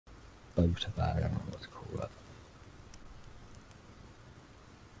boat bag, I don't know what to call it.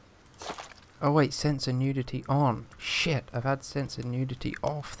 Oh wait, censor nudity on. Shit, I've had censor nudity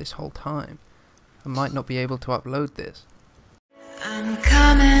off this whole time. I might not be able to upload this. I'm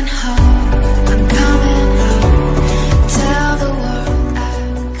coming home, I'm coming home. Tell the world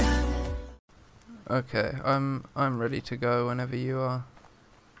I'm coming. Okay, I'm ready to go whenever you are.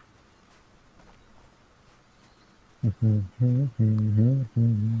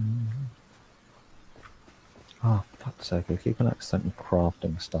 Oh, fuck's sake, I keep on accidentally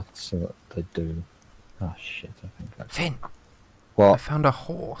crafting stuff so that they do. Oh shit, I think I... Finn! I What? found a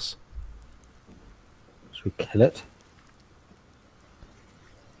horse. Should we kill it?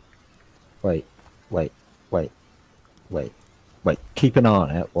 Wait. Keep an eye on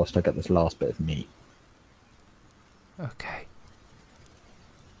it whilst I get this last bit of meat. Okay.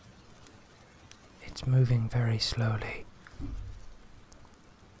 It's moving very slowly.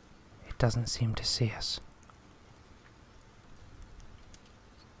 It doesn't seem to see us.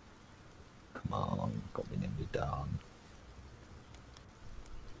 Come on, got me nearly done.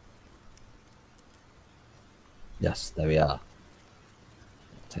 Yes, there we are.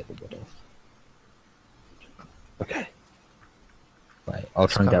 Take the wood off. Okay. Wait, I'll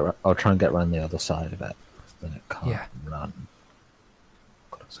try and get around the other side of it. Then it can't run.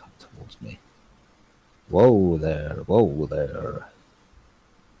 God, it's coming towards me. Whoa there, whoa there.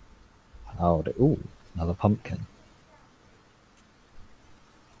 Howdy. Ooh, another pumpkin.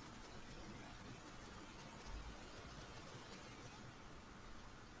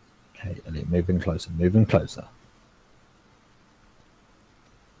 Okay, Elliot, moving closer, moving closer.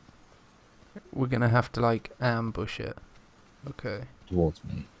 We're gonna have to like ambush it. Okay. Towards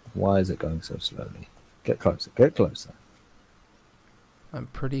me. Why is it going so slowly? Get closer, get closer. I'm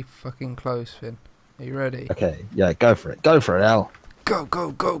pretty fucking close, Finn. Are you ready? Okay, yeah, go for it, Al. Go,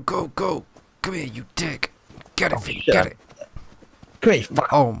 go, go, go, go! Come here, you dick! Get it, Finn, shit. get it! Come here, fuck.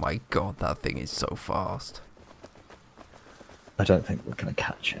 Oh my god, that thing is so fast. I don't think we're gonna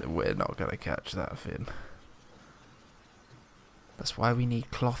catch it. We're not gonna catch that, Finn. That's why we need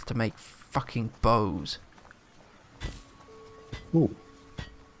cloth to make fucking bows. Ooh.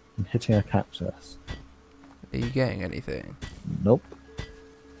 I'm hitting a cactus. Are you getting anything? Nope.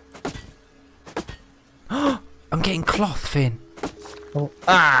 I'm getting cloth, Finn! Oh.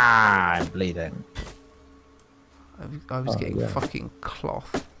 Ah, I'm bleeding. I was getting yeah. fucking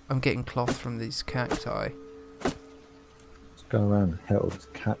cloth. I'm getting cloth from these cacti. Let's go around and hit all this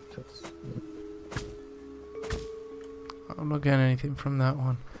cactus. I'm not getting anything from that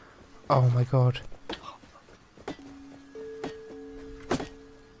one. Oh my god.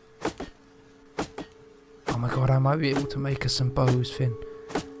 Oh my god, I might be able to make us some bows, Finn.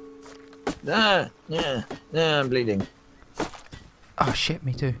 Yeah, I'm bleeding. Oh shit,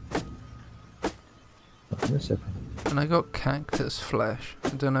 me too. And I got cactus flesh. I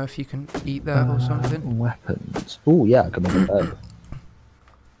don't know if you can eat that or something. Weapons. Oh yeah, I can make a bow.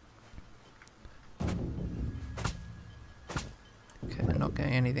 Okay, I'm not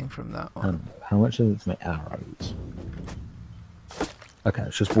getting anything from that one. How much is it to make arrows? Okay,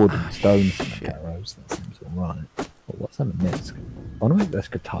 it's just wood and stone to make arrows. That seems alright. But what's that miss? I want to make this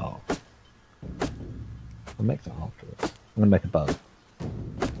guitar. I'll make that afterwards. I'm gonna make a bow.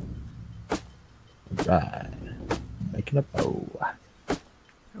 Right, making a bow.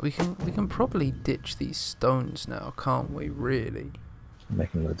 We can probably ditch these stones now, can't we? Really? I'm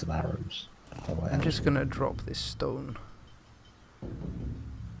making loads of arrows. I'm just gonna drop this stone.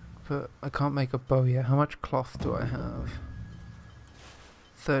 But I can't make a bow yet. How much cloth do I have?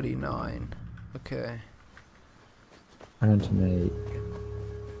 39. Okay. I'm going to make...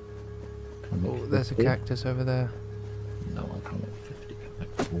 Can I make Oh, there's a 50? cactus over there. No, I can't make 50. Can I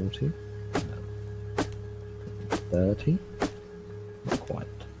make 40? No. 30? Not quite.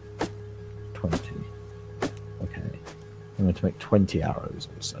 20. Okay. I'm going to make 20 arrows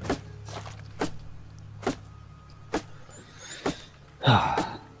also.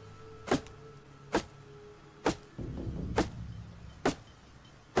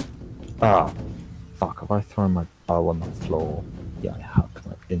 Ah, fuck, have I thrown my bow on the floor? Yeah, I have,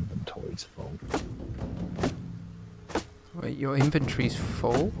 my inventory's full. Wait, your inventory's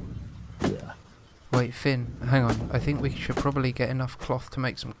full? Yeah. Wait, Finn, hang on. I think we should probably get enough cloth to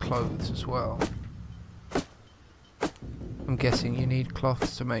make some clothes as well. I'm guessing you need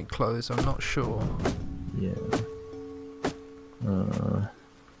cloths to make clothes, I'm not sure. Yeah.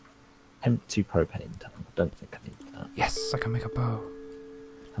 Empty propane tank. I don't think I need that. Yes, I can make a bow.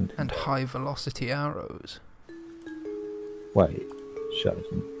 And high velocity arrows. Wait, Shut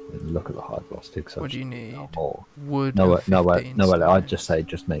up and look at the high velocity. What do you need? Oh, Wood no, of 15 no, I'd stones. just say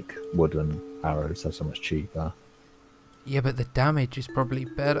just make wooden arrows. They're so much cheaper. Yeah, but the damage is probably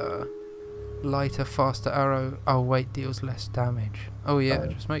better. Lighter, faster arrow. Oh wait, deals less damage. Oh yeah,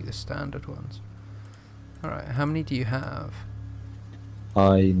 just make the standard ones. Alright, how many do you have?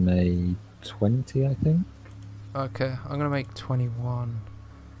 I made 20, I think. Okay, I'm gonna make 21.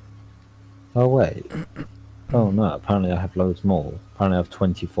 Oh wait. Oh no, apparently I have loads more. Apparently I have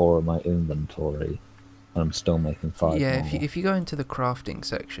 24 in my inventory. And I'm still making 5 Yeah, more. if you go into the crafting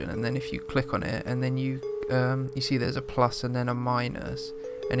section and then if you click on it and then you see there's a plus and then a minus,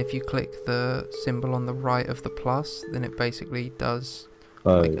 and if you click the symbol on the right of the plus, then it basically does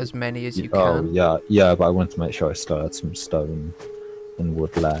like as many as you can. Oh yeah, but I wanted to make sure I still had some stone and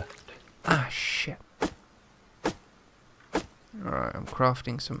wood left. Ah shit. Alright, I'm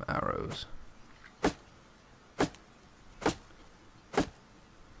crafting some arrows.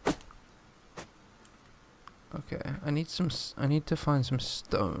 Okay, I need to find some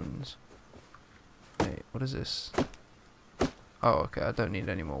stones. Wait, what is this? Oh, okay, I don't need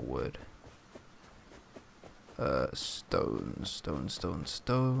any more wood. Stones.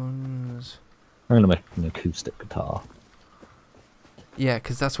 I'm gonna make an acoustic guitar. Yeah,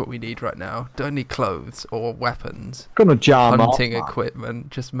 because that's what we need right now. Don't need clothes or weapons. Gonna jam Hunting off, equipment.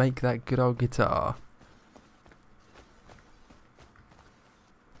 Just make that good old guitar.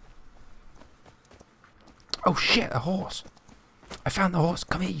 Oh shit, a horse! I found the horse.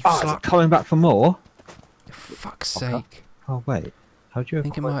 Come here, you is slut. it coming back for more? For fuck's Okay. sake. Oh wait, how do you? I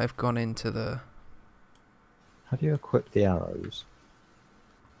think it might have gone into the. How do you equip the arrows?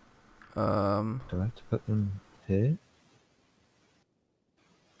 Um. Do I have to put them here?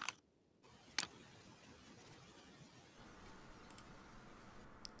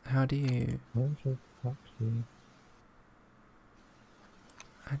 How do you? Where the fuck do you?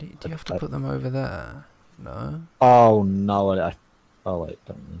 Do you have to put them over there? No. Oh no! Oh wait,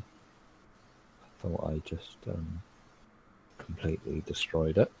 don't you? I thought I just completely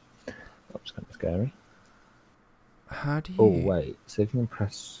destroyed it. That was kind of scary. How do you? Oh wait, so if you can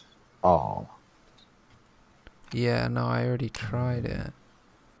press R. Yeah, no, I already tried it.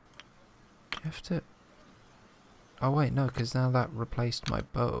 You have to. Oh wait, no, because now that replaced my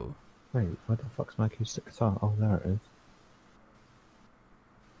bow. Wait, where the fuck's my acoustic guitar? Oh, there it is.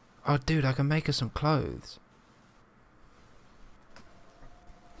 Oh, dude, I can make her some clothes.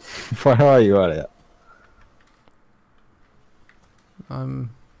 Where are you, Elliot?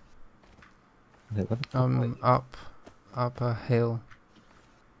 I'm Elliot, where the fuck are you? up a hill.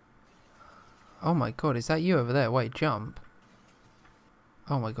 Oh my god, is that you over there? Wait, jump.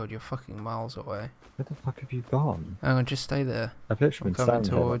 Oh my god, you're fucking miles away. Where the fuck have you gone? Hang on, just stay there. I've literally been coming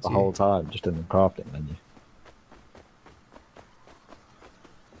standing here towards the you. whole time, just in the crafting menu.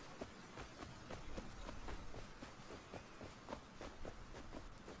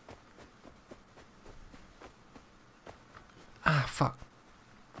 Ah, fuck.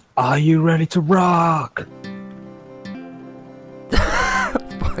 Are you ready to rock?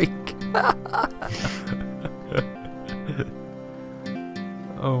 Bike.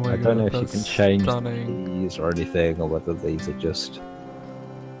 Oh my god, I don't know if you can change stunning. these or anything, or whether these are just...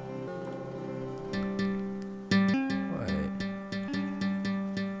 Wait.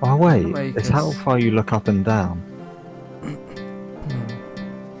 Oh wait, Make it's how us- far you look up and down.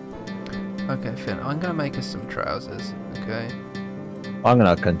 Okay, Finn, I'm gonna make us some trousers, okay? I'm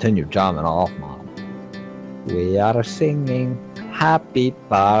gonna continue jamming off, Mom. We are singing happy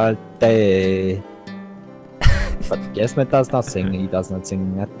birthday. But Yesmet does not sing, he does not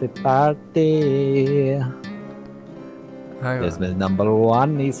sing at the party. Hang on. Yesmet number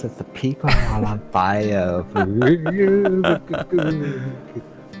one, he says the people are on fire.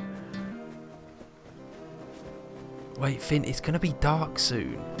 Wait, Finn, it's gonna be dark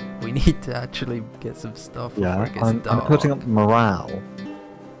soon. We need to actually get some stuff before Yeah, it gets I'm dark. putting up morale.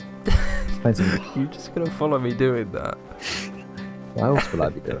 Playing some- You're just gonna follow me doing that. What else will I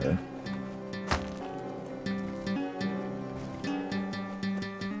be doing?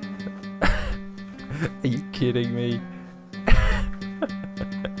 Are you kidding me?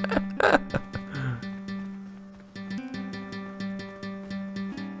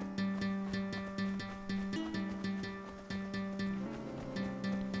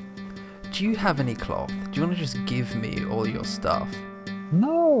 Do you have any cloth? Do you want to just give me all your stuff?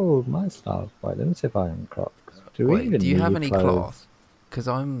 No, my stuff. Wait, let me see if I can crop. Do we Wait, even do you have need any clothes? cloth? Because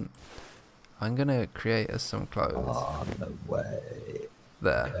I'm gonna create us some clothes. Oh, no way.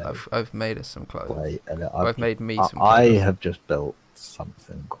 There, okay. I've made us some clothes. Wait, I've made me some I clothes. have just built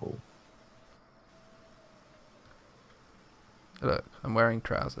something cool. Look, I'm wearing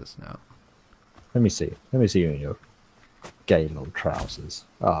trousers now. Let me see. Let me see you in your gay little trousers.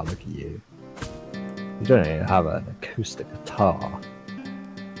 Ah, look at you. You don't even have an acoustic guitar.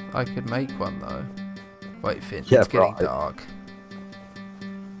 I could make one though. Wait, Finn, Yeah, it's getting right. dark.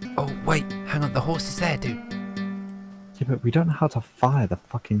 Oh, wait, hang on, the horse is there, dude. Yeah, but we don't know how to fire the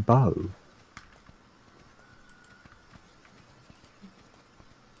fucking bow.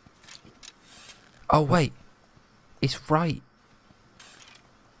 Oh, wait. It's right.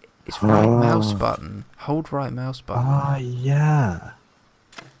 It's right mouse button. Hold right mouse button. Ah, yeah.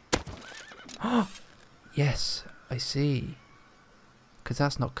 Yes, I see. Because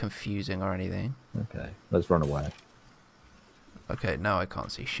that's not confusing or anything. Okay, let's run away. Okay, now I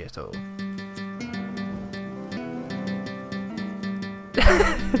can't see shit at all.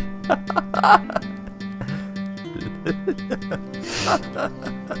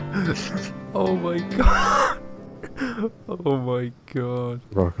 Oh my god. Oh my god.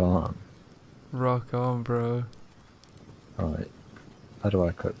 Rock on. Rock on, bro. Alright. How do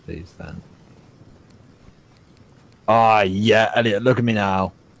I cook these then? Ah, yeah, Elliot, look at me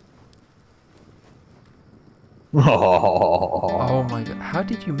now. Oh my god. How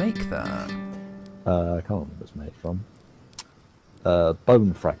did you make that? I can't remember what it's made from.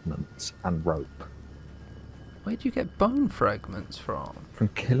 Bone fragments and rope. Where'd you get bone fragments from? From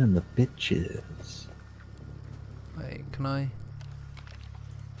killing the bitches. Wait, can I?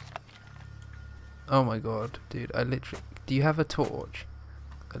 Oh my god, dude, I literally... Do you have a torch?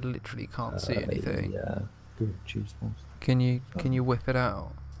 I literally can't see anything. Yeah. Ooh, choose one. Can you whip it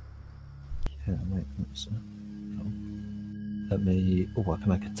out? Yeah, wait, let's see. Let me... Oh, I can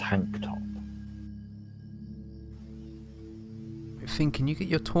make a tank top. Finn, can you get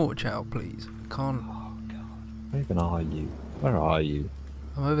your torch out, please? I can't... Oh, God. Where even are you? Where are you?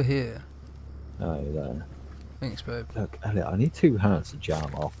 I'm over here. Oh, you're there. Thanks, babe. Look, Elliot, I need 2 hands to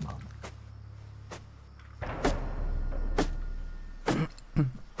jam off, man.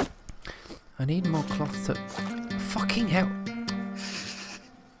 I need more cloth to... Fucking hell!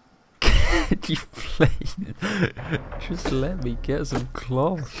 Can you please just let me get some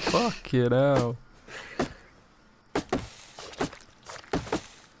cloth? Fucking hell.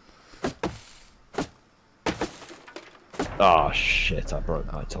 Oh, shit, I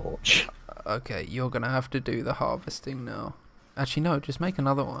broke my torch. Okay, you're gonna have to do the harvesting now. Actually, no, just make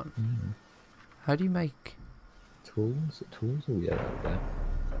another one. Mm. How do you make... Tools? Tools? Oh, yeah, there.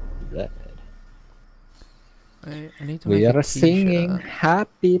 Red. I need to We make are a singing t-shirt.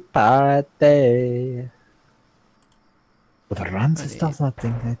 happy birthday. But Francis I does not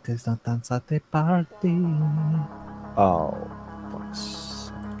think it is not dance at the party. Oh, fuck's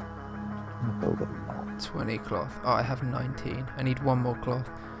sake. I'm gonna build a lot. 20 cloth. Oh, I have 19. I need one more cloth.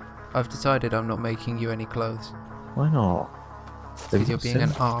 I've decided I'm not making you any clothes. Why not? Because you're being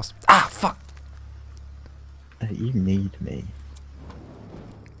an arse. Ah, fuck! You need me.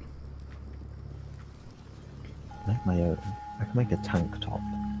 Make my own. I can make a tank top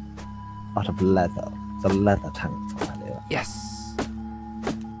out of leather. It's a leather tank top, Elliot. Yes!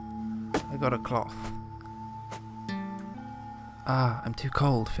 I got a cloth. Ah, I'm too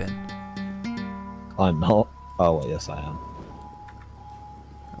cold, Finn. I'm not. Oh, well, yes, I am.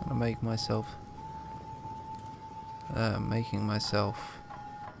 I'm gonna make myself... making myself...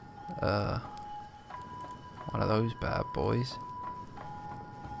 one of those bad boys.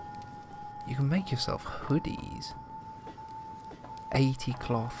 You can make yourself hoodies. 80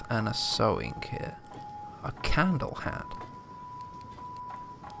 cloth and a sewing kit. A candle hat.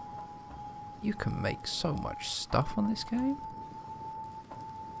 You can make so much stuff on this game.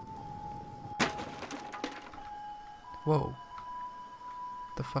 Whoa.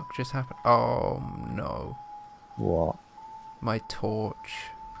 The fuck just happened? Oh no. What? My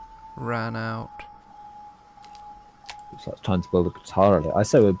torch ran out. Looks like it's time to build a guitar, Elliot. I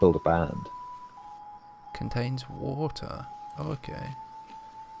say we build a band. Contains water. Okay.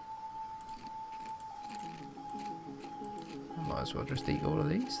 I might as well just eat all of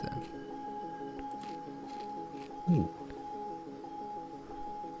these then. Ooh.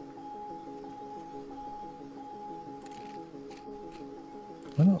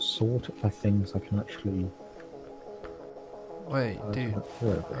 Why not sort it by things I can actually... Wait, dude.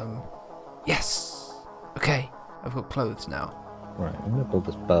 Yes! Okay, I've got clothes now. Right, I'm gonna build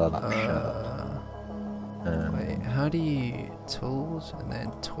this burlap shirt. Wait, how do you... Tools and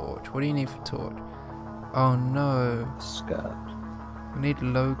then torch. What do you need for torch? Oh no. Skirt. We need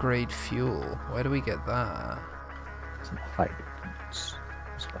low grade fuel. Where do we get that? Some hide boots.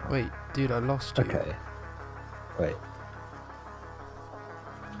 Wait, dude, I lost you.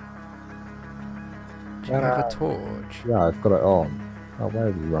 Do you have a torch? Yeah, I've got it on. Oh, where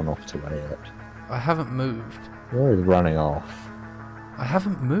have you run off to, Elliot? I haven't moved. Where is running off? I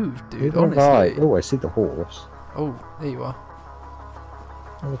haven't moved, dude, Neither have I. honestly. Oh, I see the horse. Oh, there you are.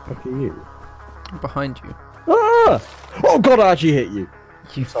 Where the fuck are you? I'm behind you. Ah! Oh god, I actually hit you!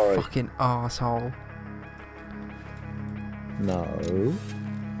 You sorry. fucking arsehole. No.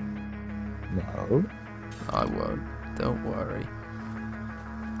 No. I won't. Don't worry.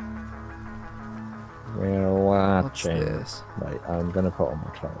 We're What's watching. this? Wait, I'm gonna put on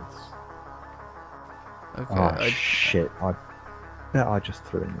my clothes. Okay, Oh shit, I just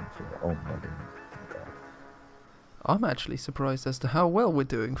threw him for it. Oh my god. I'm actually surprised as to how well we're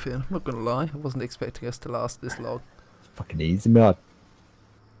doing, Finn. I'm not gonna lie. I wasn't expecting us to last this long. It's fucking easy, man.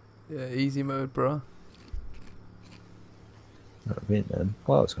 Yeah, easy mode, bro. What I mean then?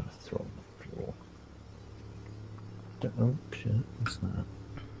 Well, I was gonna throw on the floor. Oh shit, what's that?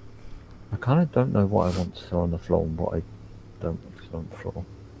 I kinda don't know what I want to throw on the floor and what I don't want to throw on the floor.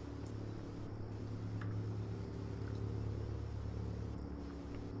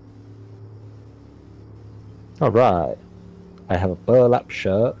 Alright. I have a burlap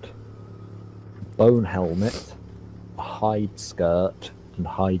shirt, a bone helmet, a hide skirt, and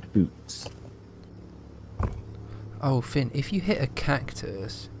hide boots. Oh, Finn, if you hit a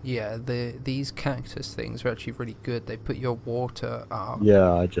cactus, yeah, these cactus things are actually really good. They put your water up.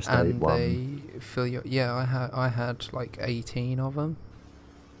 Yeah, I just ate and one. they fill your. Yeah, I had like 18 of them.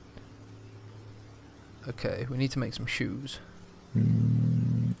 Okay, we need to make some shoes.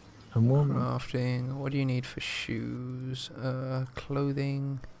 And one. Crafting. What do you need for shoes?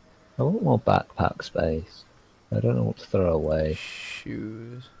 Clothing. I want more backpack space. I don't know what to throw away.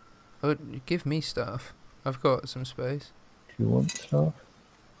 Shoes. Oh, give me stuff. I've got some space. Do you want stuff?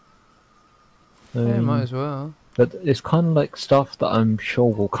 Yeah, might as well. But it's kind of like stuff that I'm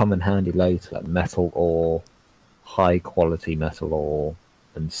sure will come in handy later, like metal ore, high quality metal ore,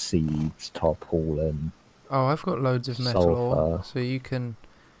 and seeds, tarpaulin. Oh, I've got loads of metal ore, sulfur. so you can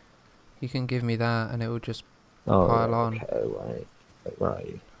give me that, and it will just Oh, pile on. okay, wait, where are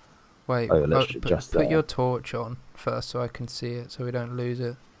you? Wait, Oh, let's just put your torch on first so I can see it, so we don't lose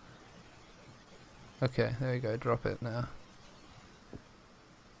it. Okay, there we go. Drop it now.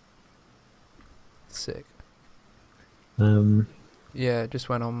 Sick. Yeah, it just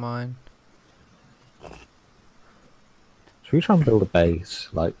went on mine. Should we try and build a base,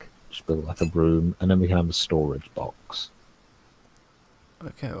 like just build like a room, and then we can have a storage box?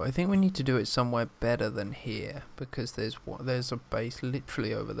 Okay, well, I think we need to do it somewhere better than here, because there's a base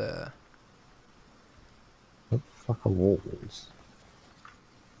literally over there. What the fuck are walls?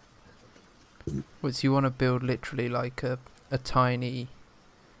 What, so you want to build literally like a tiny,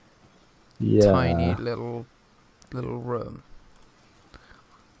 Yeah. tiny little room?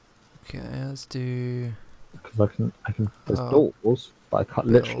 Okay, let's do. Because I can. There's doors, but I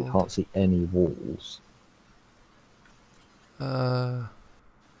literally build. can't see any walls.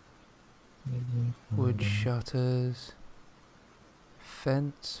 Wood shutters.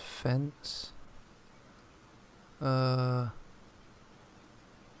 Fence.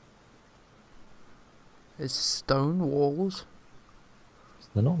 It's stone walls.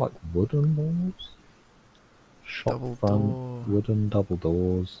 They're not like wooden walls. Shop Double front, door. wooden double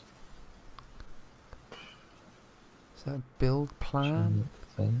doors. Is that a build plan?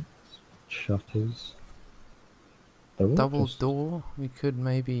 Fence, shutters. They're all Double just- door? We could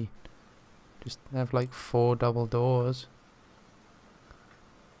maybe just have like 4 double doors.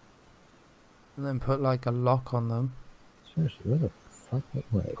 And then put like a lock on them. Seriously, where the fuck?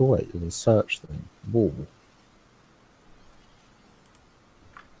 Wait, oh wait, there's a search thing. Wall.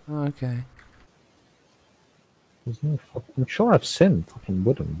 Okay. There's no I'm sure I've seen fucking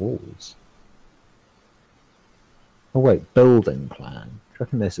wooden walls. Oh wait, building plan. Do you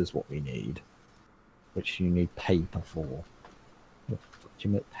reckon this is what we need? Which you need paper for. What the fuck do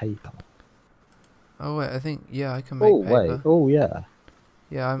you make paper? Oh wait, I think, yeah, I can make Oh paper. wait, oh yeah.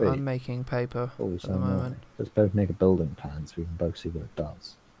 Yeah, Wait. I'm making paper Oh, at so the moment. let's both make a building plan so we can both see what it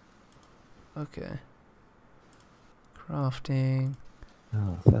does. Okay. Crafting.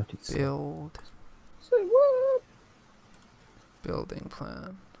 Ah, 36. Build. Say what? Building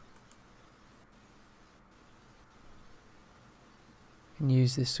plan. Can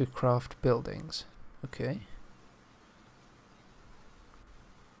use this to craft buildings. Okay.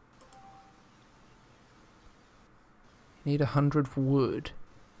 Need 100 wood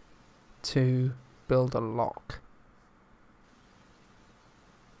to build a lock.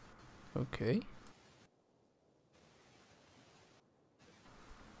 Okay.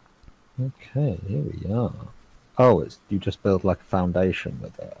 Okay, here we are. Oh, it's you just build like a foundation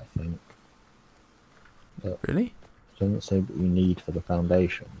with it, I think. Really? It doesn't say what you need for the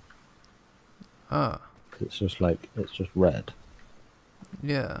foundation. Ah. It's just like, it's just red.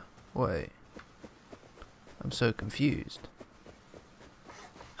 Yeah. Wait. I'm so confused.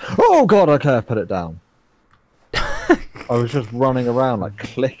 Oh god, okay, I put it down. I was just running around like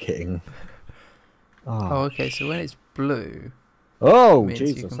clicking. Oh, okay, so when it's blue, Oh, it means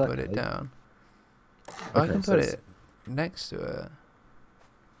Jesus, you can put it down. I can put it next to it.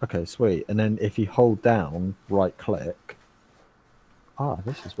 Okay, sweet. And then if you hold down, right click. Ah,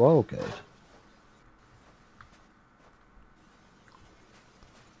 this is well good.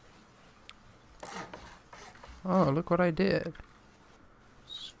 Oh, look what I did.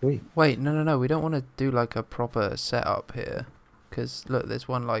 Sweet. Wait, no, we don't want to do like a proper setup here. Because, look, there's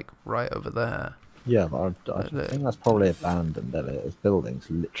one like right over there. Yeah, but I think that's probably abandoned. There's buildings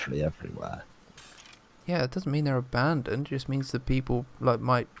literally everywhere. Yeah, it doesn't mean they're abandoned, it just means the people like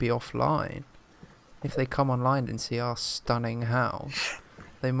might be offline. If they come online and see our stunning house,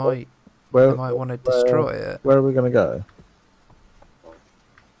 they might want to destroy it. Where are we gonna go?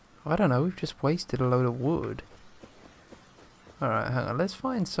 I don't know, we've just wasted a load of wood. Alright, hang on, let's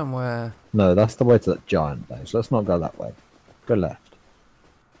find somewhere. No, that's the way to that giant base. Let's not go that way. Go left.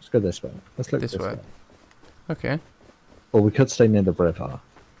 Let's go this way. Let's look this way. Okay. Or we could stay near the river,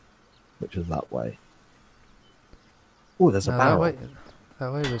 which is that way. Oh, there's a barrel.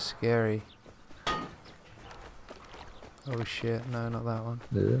 That way was scary. Oh shit, no, not that one.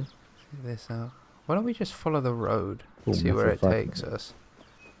 Yeah. Check this out. Why don't we just follow the road and Ooh, see where it takes us?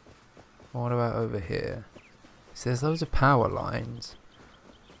 What about over here? So there's loads of power lines.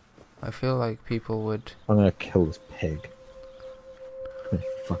 I feel like people would... I'm gonna kill this pig. You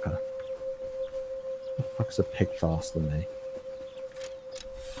fucker. The fuck's a pig faster than me?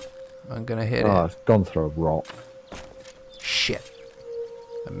 I'm gonna hit Oh, it. it's gone through a rock. Shit.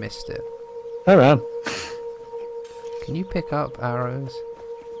 I missed it. Hey man. Can you pick up arrows?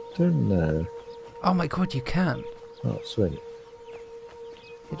 Don't know. Oh my god, you can. Oh, sweet.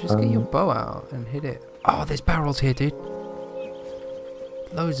 You just get your bow out and hit it. Oh, there's barrels here, dude.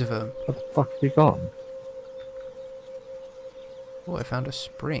 Loads of them. What the fuck have you gone? Oh, I found a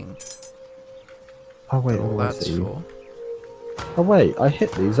spring. Oh wait, All I that's see. for. Oh wait, I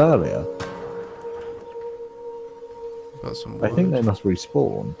hit these earlier. Got some wood. I think they must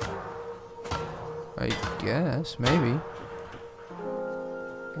respawn. I guess, maybe.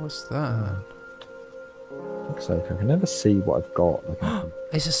 What's that? Looks like I can never see what I've got. Like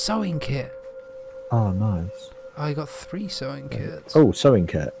There's a sewing kit. oh, nice. I got 3 sewing kits. Oh, sewing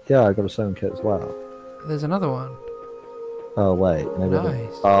kit. Yeah, I got a sewing kit as well. There's another one. Oh wait, maybe.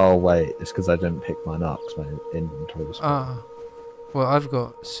 Nice. Oh wait, it's because I didn't pick mine up because my inventory was full. Ah. Well, I've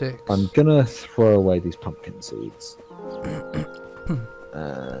got 6. I'm gonna throw away these pumpkin seeds.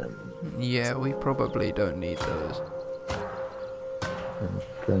 Yeah, we probably don't need those. I'm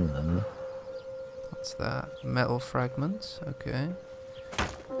gonna... What's that? Metal fragments. Okay.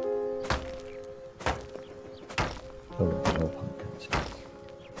 Oh, no pumpkin seeds.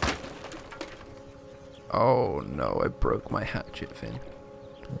 Oh no, I broke my hatchet, Finn.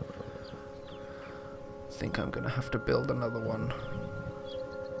 I think I'm gonna have to build another one.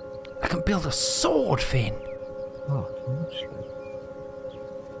 I can build a sword, Finn! Oh, actually.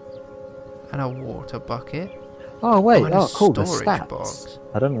 And a water bucket. Oh wait, and a cool, the storage stats. box.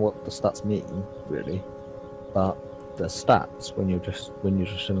 I don't know what the stats mean, really. But the stats, when you're just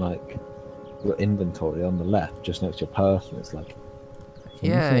in like your inventory on the left, just next to your person, it's like...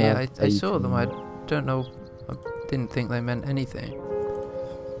 Yeah, I saw them. I don't know. I didn't think they meant anything.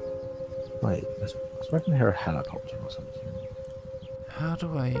 Wait, I was working here a helicopter or something. How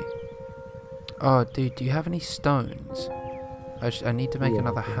do I... Oh, dude, do you have any stones? I need to make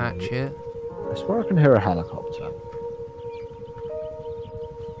another hatchet. I swear I can hear a helicopter.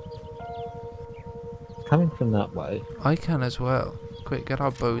 It's coming from that way. I can as well. Quick, get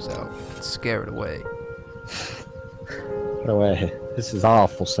our bows out. Scare it away. No way. This is our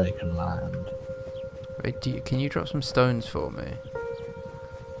forsaken land. Wait, can you drop some stones for me?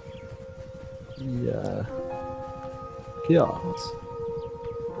 Yeah. Yeah.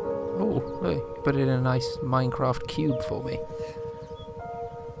 Oh, look, put it in a nice Minecraft cube for me.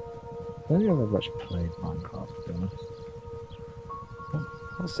 I don't think I've ever much played Minecraft, to be honest.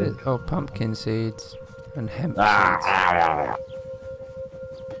 What's it? Oh, pumpkin seeds and hemp seeds.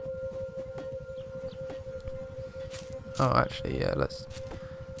 Oh, actually, yeah, let's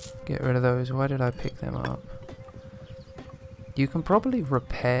get rid of those. Why did I pick them up? You can probably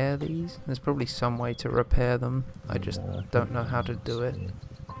repair these. There's probably some way to repair them. I just don't know how to do it.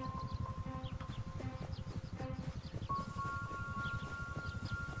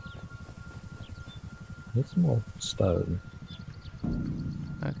 need some more stone.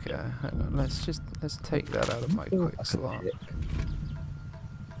 Okay, hang on. Let's take that out of my quick slot.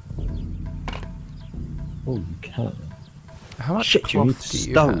 Oh, you can. How much Shit, you need cloth do you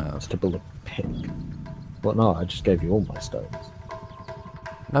stones have? to build a pick. What? No, I just gave you all my stones.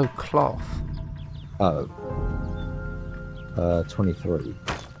 No cloth. Oh. 23.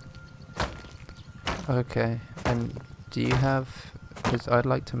 Okay, and do you have... Because I'd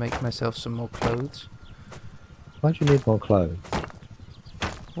like to make myself some more clothes. Why do you need more clothes?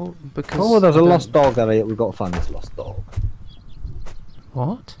 Well, because... Oh, there's a lost dog, Elliot. We've got to find this lost dog.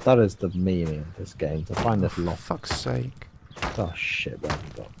 What? That is the meaning of this game, to find this lost... For fuck's sake. Oh shit, where have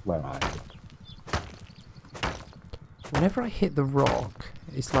you got? Where are you? Whenever I hit the rock,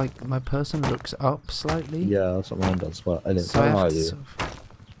 it's like my person looks up slightly. Yeah, that's what mine does. Well, Elliot, So where are you?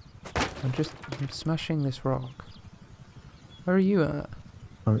 I'm smashing this rock. Where are you at?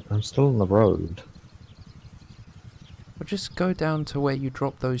 I'm still on the road. Well, just go down to where you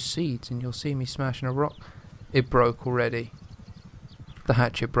dropped those seeds and you'll see me smashing a rock. It broke already. The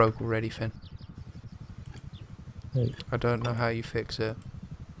hatchet broke already, Finn. Hey. I don't know how you fix it.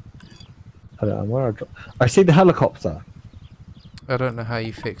 I don't know where I see the helicopter. I don't know how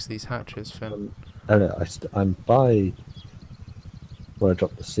you fix these hatchets, Finn. Elliot, I'm by where I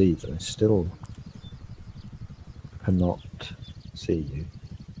dropped the seeds and I still cannot see you.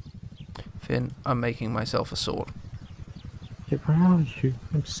 Finn, I'm making myself a sword. Yeah, where are you?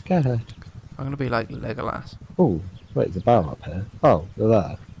 I'm scared. I'm gonna be like Legolas. Oh, wait, there's a barrel up here. Oh, you're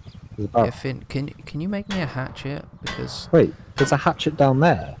there. There's a barrel. Yeah, Finn, can you make me a hatchet? Because... Wait, there's a hatchet down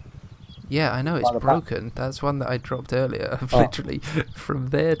there. Yeah, I know, it's By the broken. That's one that I dropped earlier. I've Oh. literally, from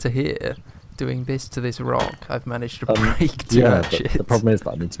there to here, doing this to this rock, I've managed to break 2 Yeah, hatchets. but the problem is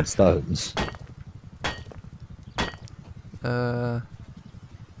that I need some stones.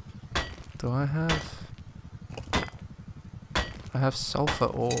 Do I have... I have sulfur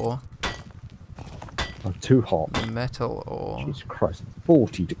ore, I'm too hot. metal ore. Jesus Christ,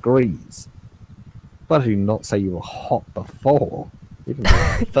 40 degrees. Why did you not say you were hot before? Even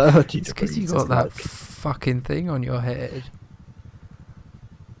 30 It's degrees. because you is got that like... fucking thing on your head.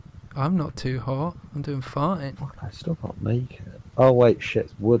 I'm not too hot. I'm doing fine. Fuck, I still can't make it. Oh wait, shit,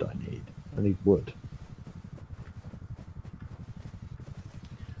 it's wood I need. I need wood.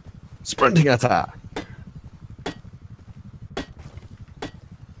 Sprinting attack!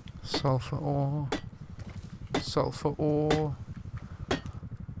 Sulfur ore. Sulfur ore.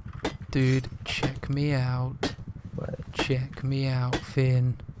 Dude, check me out. Wait, Check me out,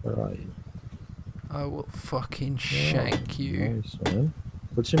 Finn. where are you? I will fucking shank you. Nice, man.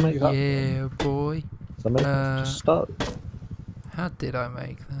 What did you make that Yeah, boy. from? So I made it just stone. How did I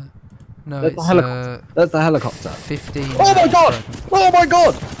make that? No, There's the it's helicopter. There's the helicopter. 15. Oh my god! Oh my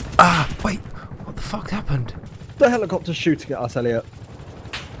god! Ah, wait. What the fuck happened? The helicopter's shooting at us, Elliot.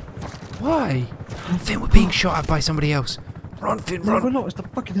 Why? Finn, we're being shot at by somebody else. Run, Finn, No, run. we're not. It's the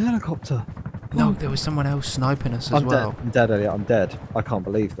fucking helicopter. No, there was someone else sniping us as I'm well. dead. I'm dead, Elliot. I'm dead. I can't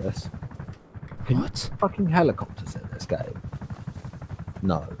believe this. What? Fucking helicopters in this game.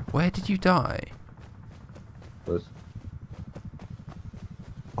 No. Where did you die? Was...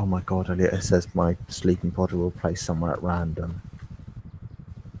 Oh my god, Elliot, it says my sleeping pod will place somewhere at random.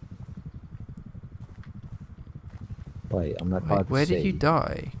 Wait, I'm not by Wait, the where did you sea.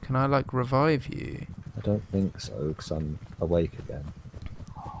 die? Can I, like, revive you? I don't think so, because I'm awake again.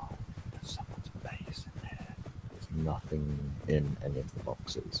 Oh, there's someone's base in there. There's nothing in any of the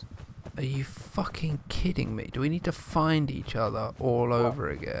boxes. Are you fucking kidding me? Do we need to find each other all over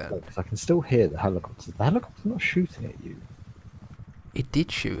again? Look, 'cause I can still hear the helicopters. The helicopter's not shooting at you. It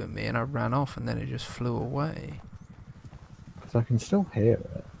did shoot at me and I ran off and then it just flew away. Because I can still hear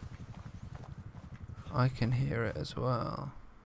it. I can hear it as well.